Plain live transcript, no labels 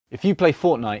If you play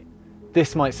Fortnite,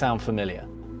 this might sound familiar.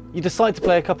 You decide to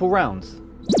play a couple rounds.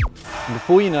 And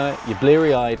before you know it, you're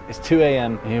bleary-eyed, it's 2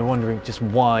 AM and you're wondering just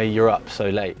why you're up so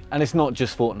late. And it's not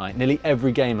just Fortnite, nearly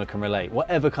every gamer can relate,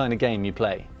 whatever kind of game you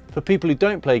play. For people who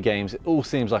don't play games, it all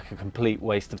seems like a complete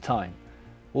waste of time.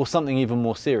 Or something even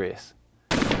more serious.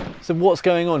 So what's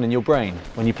going on in your brain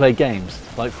when you play games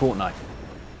like Fortnite?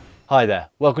 Hi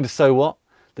there, welcome to So What?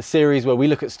 The series where we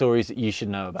look at stories that you should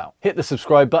know about. Hit the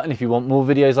subscribe button if you want more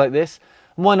videos like this,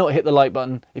 and why not hit the like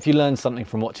button if you learned something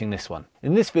from watching this one.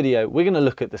 In this video, we're going to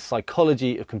look at the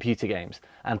psychology of computer games,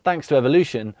 and thanks to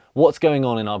evolution, what's going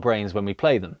on in our brains when we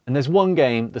play them. And there's one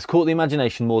game that's caught the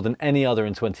imagination more than any other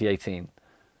in 2018.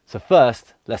 So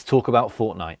first, let's talk about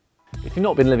Fortnite. If you've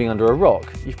not been living under a rock,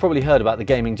 you've probably heard about the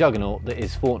gaming juggernaut that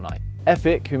is Fortnite.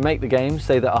 Epic, who make the game,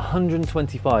 say that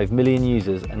 125 million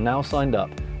users are now signed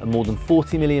up and more than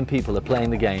 40 million people are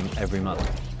playing the game every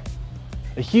month.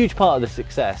 A huge part of the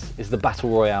success is the Battle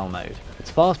Royale mode. It's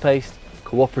fast-paced,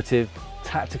 cooperative,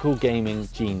 tactical gaming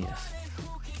genius.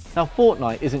 Now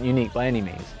Fortnite isn't unique by any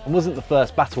means, and wasn't the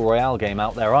first Battle Royale game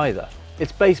out there either.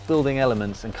 Its base building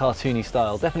elements and cartoony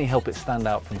style definitely help it stand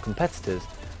out from competitors,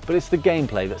 but it's the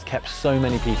gameplay that's kept so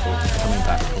many people coming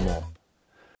back for more.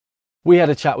 We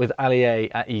had a chat with Ali A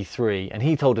at E3 and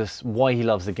he told us why he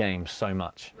loves the game so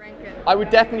much. I would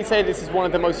definitely say this is one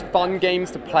of the most fun games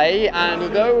to play, and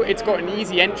although it's got an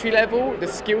easy entry level, the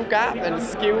skill gap and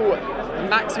the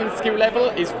maximum skill level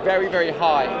is very, very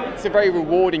high. It's a very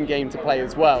rewarding game to play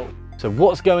as well. So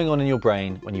what's going on in your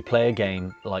brain when you play a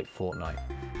game like Fortnite?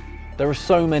 There are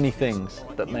so many things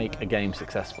that make a game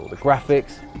successful. The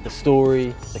graphics, the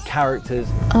story, the characters.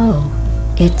 Oh,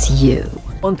 it's you.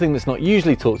 One thing that's not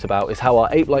usually talked about is how our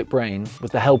ape-like brain,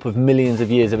 with the help of millions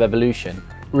of years of evolution,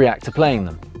 react to playing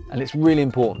them. And it's really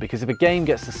important because if a game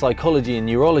gets the psychology and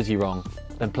neurology wrong,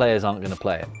 then players aren't going to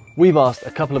play it. We've asked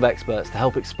a couple of experts to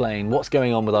help explain what's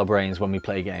going on with our brains when we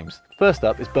play games. First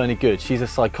up is Bernie Good. She's a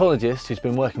psychologist who's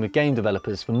been working with game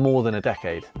developers for more than a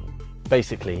decade.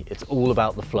 Basically, it's all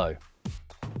about the flow.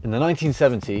 In the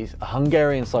 1970s, a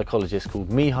Hungarian psychologist called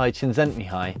Mihaly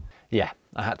Csikszentmihalyi, yeah,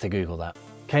 I had to Google that,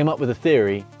 came up with a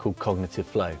theory called cognitive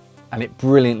flow. And it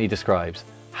brilliantly describes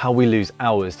how we lose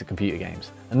hours to computer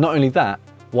games. And not only that,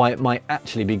 why it might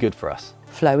actually be good for us.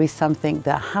 Flow is something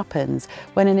that happens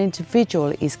when an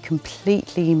individual is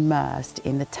completely immersed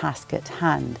in the task at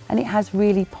hand, and it has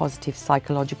really positive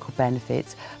psychological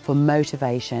benefits for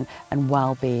motivation and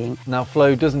well-being. Now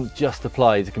flow doesn't just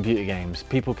apply to computer games.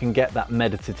 People can get that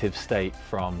meditative state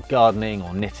from gardening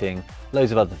or knitting,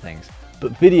 loads of other things.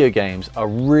 But video games are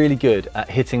really good at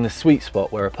hitting the sweet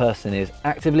spot where a person is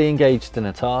actively engaged in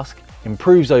a task,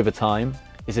 improves over time,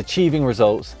 is achieving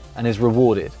results and is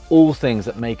rewarded. All things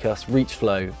that make us reach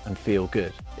flow and feel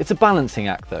good. It's a balancing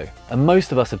act though, and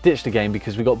most of us have ditched a game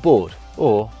because we got bored,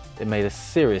 or it made us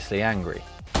seriously angry.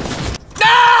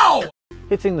 No!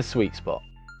 Hitting the sweet spot.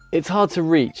 It's hard to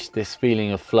reach this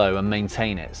feeling of flow and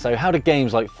maintain it, so how do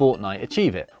games like Fortnite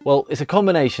achieve it? Well, it's a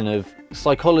combination of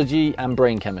psychology and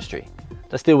brain chemistry.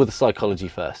 Let's deal with the psychology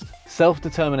first.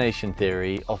 Self-determination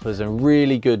theory offers a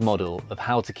really good model of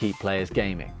how to keep players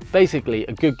gaming. Basically,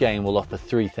 a good game will offer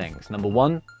three things. Number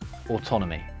one,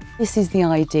 autonomy. This is the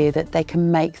idea that they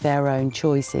can make their own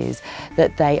choices,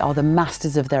 that they are the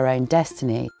masters of their own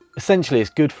destiny. Essentially, it's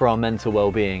good for our mental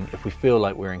well-being if we feel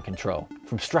like we're in control.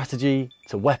 From strategy,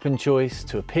 to weapon choice,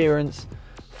 to appearance,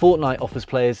 Fortnite offers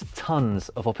players tons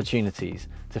of opportunities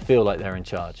to feel like they're in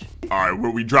charge. Alright,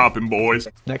 what we dropping, boys?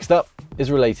 Next up is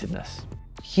relatedness.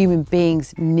 Human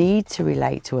beings need to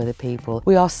relate to other people.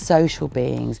 We are social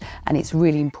beings, and it's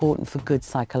really important for good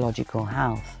psychological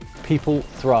health. People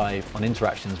thrive on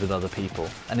interactions with other people,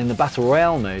 and in the Battle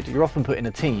Royale mode, you're often put in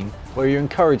a team where you're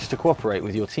encouraged to cooperate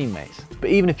with your teammates.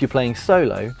 But even if you're playing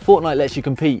solo, Fortnite lets you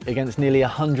compete against nearly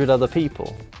 100 other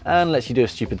people, and lets you do a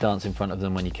stupid dance in front of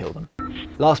them when you kill them.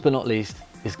 Last but not least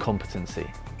is competency.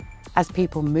 As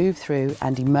people move through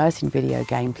and immerse in video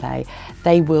gameplay,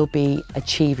 they will be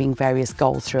achieving various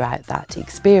goals throughout that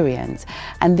experience.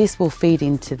 And this will feed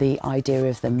into the idea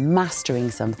of them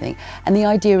mastering something and the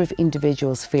idea of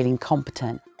individuals feeling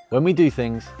competent. When we do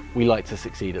things, we like to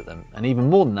succeed at them. And even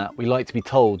more than that, we like to be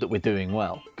told that we're doing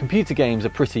well. Computer games are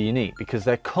pretty unique because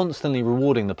they're constantly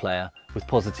rewarding the player with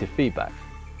positive feedback.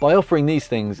 By offering these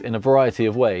things in a variety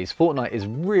of ways, Fortnite is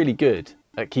really good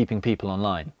at keeping people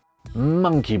online.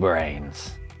 Monkey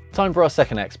brains. Time for our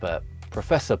second expert,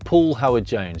 Professor Paul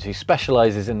Howard-Jones, who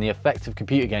specialises in the effect of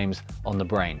computer games on the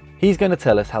brain. He's going to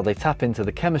tell us how they tap into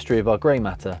the chemistry of our grey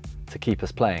matter to keep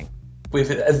us playing. We've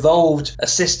evolved a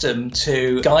system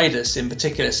to guide us in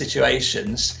particular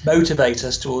situations, motivate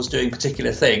us towards doing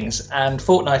particular things, and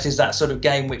Fortnite is that sort of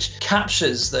game which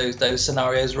captures those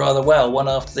scenarios rather well, one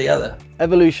after the other.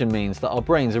 Evolution means that our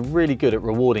brains are really good at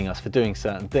rewarding us for doing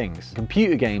certain things.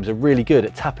 Computer games are really good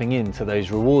at tapping into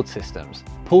those reward systems.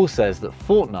 Paul says that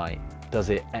Fortnite does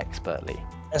it expertly.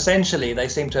 Essentially, they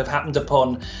seem to have happened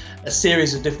upon a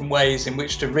series of different ways in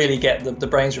which to really get the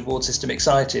brain's reward system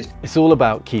excited. It's all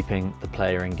about keeping the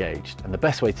player engaged, and the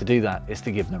best way to do that is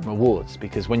to give them rewards,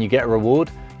 because when you get a reward,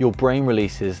 your brain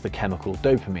releases the chemical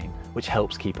dopamine, which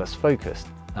helps keep us focused.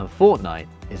 And Fortnite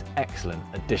is excellent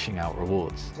at dishing out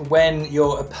rewards. When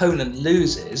your opponent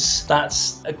loses,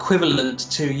 that's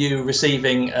equivalent to you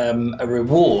receiving a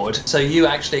reward. So you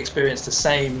actually experience the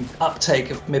same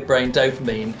uptake of midbrain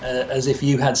dopamine as if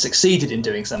you had succeeded in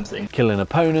doing something. Kill an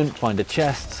opponent, find a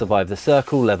chest, survive the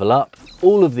circle, level up.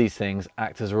 All of these things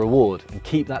act as a reward and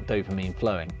keep that dopamine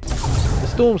flowing. The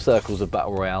storm circles of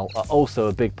Battle Royale are also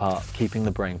a big part of keeping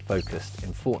the brain focused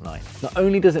in Fortnite. Not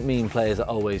only does it mean players are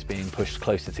always being pushed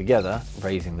closer together,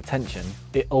 raising the tension,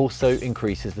 it also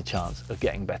increases the chance of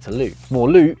getting better loot. More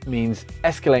loot means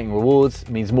escalating rewards,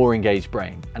 means more engaged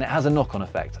brain, and it has a knock-on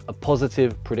effect, a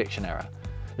positive prediction error.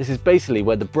 This is basically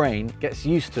where the brain gets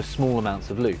used to small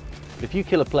amounts of loot. But if you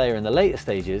kill a player in the later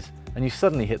stages, and you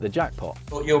suddenly hit the jackpot.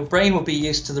 Your brain will be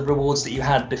used to the rewards that you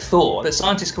had before, but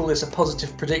scientists call this a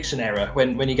positive prediction error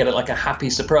when you get like a happy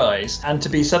surprise. And to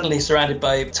be suddenly surrounded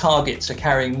by targets for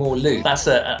carrying more loot, that's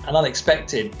an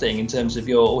unexpected thing in terms of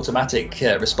your automatic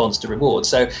response to rewards.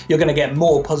 So you're going to get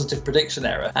more positive prediction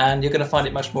error, and you're going to find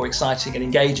it much more exciting and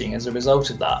engaging as a result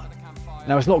of that.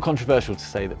 Now, it's not controversial to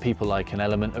say that people like an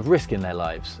element of risk in their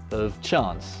lives, of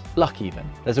chance, luck even.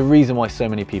 There's a reason why so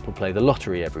many people play the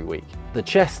lottery every week. The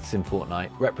chests in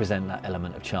Fortnite represent that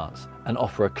element of chance and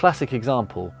offer a classic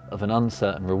example of an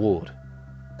uncertain reward.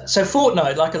 So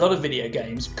Fortnite, like a lot of video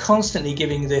games, constantly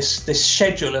giving this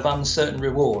schedule of uncertain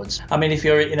rewards. I mean, if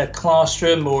you're in a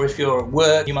classroom or if you're at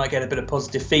work, you might get a bit of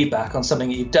positive feedback on something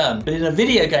that you've done. But in a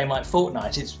video game like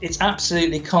Fortnite, it's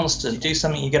absolutely constant. You do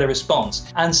something, you get a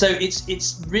response. And so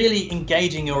it's really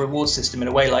engaging your reward system in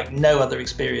a way like no other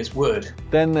experience would.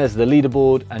 Then there's the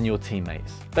leaderboard and your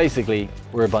teammates. Basically,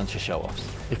 we're a bunch of show-offs.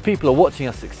 If people are watching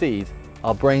us succeed,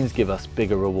 our brains give us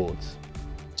bigger rewards.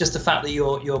 Just the fact that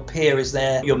your peer is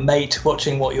there, your mate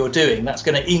watching what you're doing, that's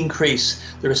going to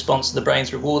increase the response to the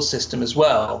brain's reward system as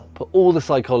well. Put all the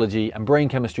psychology and brain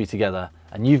chemistry together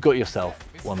and you've got yourself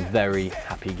one very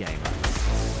happy gamer.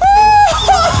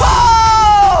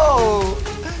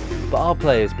 But are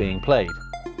players being played?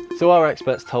 So our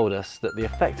experts told us that the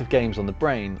effect of games on the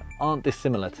brain aren't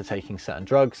dissimilar to taking certain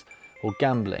drugs or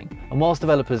gambling. And whilst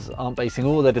developers aren't basing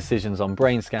all their decisions on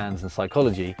brain scans and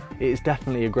psychology, it is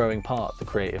definitely a growing part of the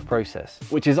creative process.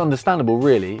 Which is understandable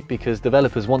really, because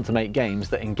developers want to make games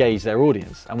that engage their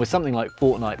audience. And with something like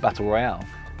Fortnite Battle Royale,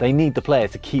 they need the player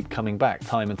to keep coming back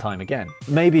time and time again.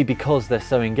 Maybe because they're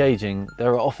so engaging,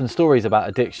 there are often stories about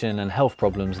addiction and health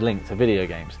problems linked to video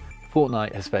games.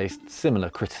 Fortnite has faced similar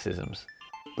criticisms.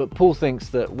 But Paul thinks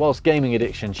that whilst gaming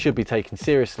addiction should be taken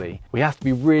seriously, we have to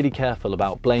be really careful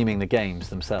about blaming the games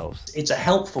themselves. It's a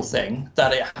helpful thing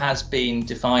that it has been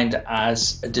defined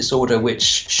as a disorder which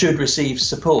should receive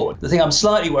support. The thing I'm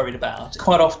slightly worried about,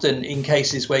 quite often in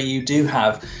cases where you do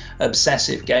have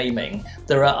obsessive gaming,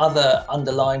 there are other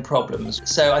underlying problems.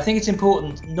 So I think it's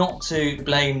important not to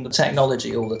blame the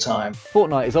technology all the time.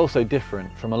 Fortnite is also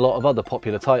different from a lot of other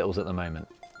popular titles at the moment.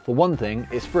 For one thing,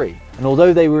 it's free, and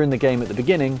although they were in the game at the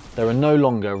beginning, there are no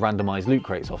longer randomised loot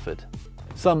crates offered.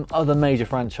 Some other major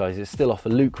franchises still offer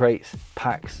loot crates,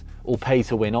 packs, or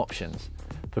pay-to-win options.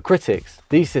 For critics,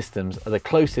 these systems are the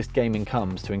closest gaming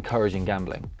comes to encouraging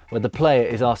gambling, where the player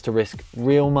is asked to risk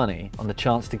real money on the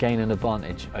chance to gain an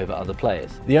advantage over other players.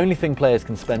 The only thing players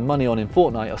can spend money on in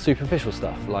Fortnite are superficial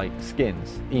stuff like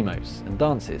skins, emotes, and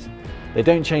dances. They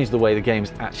don't change the way the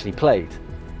game's actually played,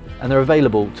 and they're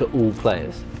available to all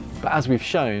players. But as we've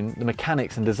shown, the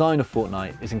mechanics and design of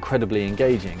Fortnite is incredibly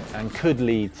engaging and could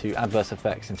lead to adverse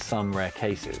effects in some rare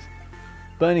cases.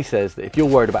 Bernie says that if you're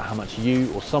worried about how much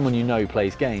you or someone you know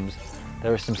plays games,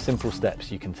 there are some simple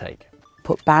steps you can take.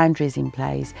 Put boundaries in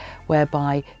place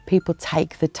whereby people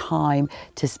take the time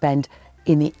to spend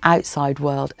in the outside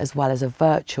world as well as a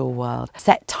virtual world.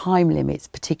 Set time limits,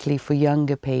 particularly for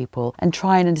younger people, and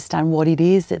try and understand what it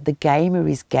is that the gamer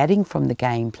is getting from the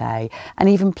gameplay, and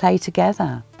even play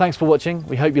together. Thanks for watching.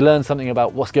 We hope you learned something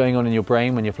about what's going on in your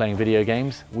brain when you're playing video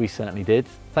games. We certainly did.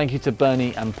 Thank you to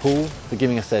Bernie and Paul for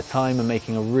giving us their time and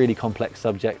making a really complex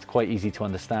subject quite easy to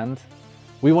understand.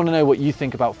 We want to know what you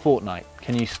think about Fortnite.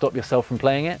 Can you stop yourself from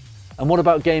playing it? And what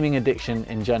about gaming addiction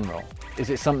in general? Is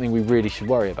it something we really should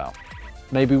worry about?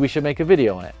 Maybe we should make a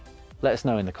video on it? Let us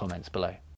know in the comments below.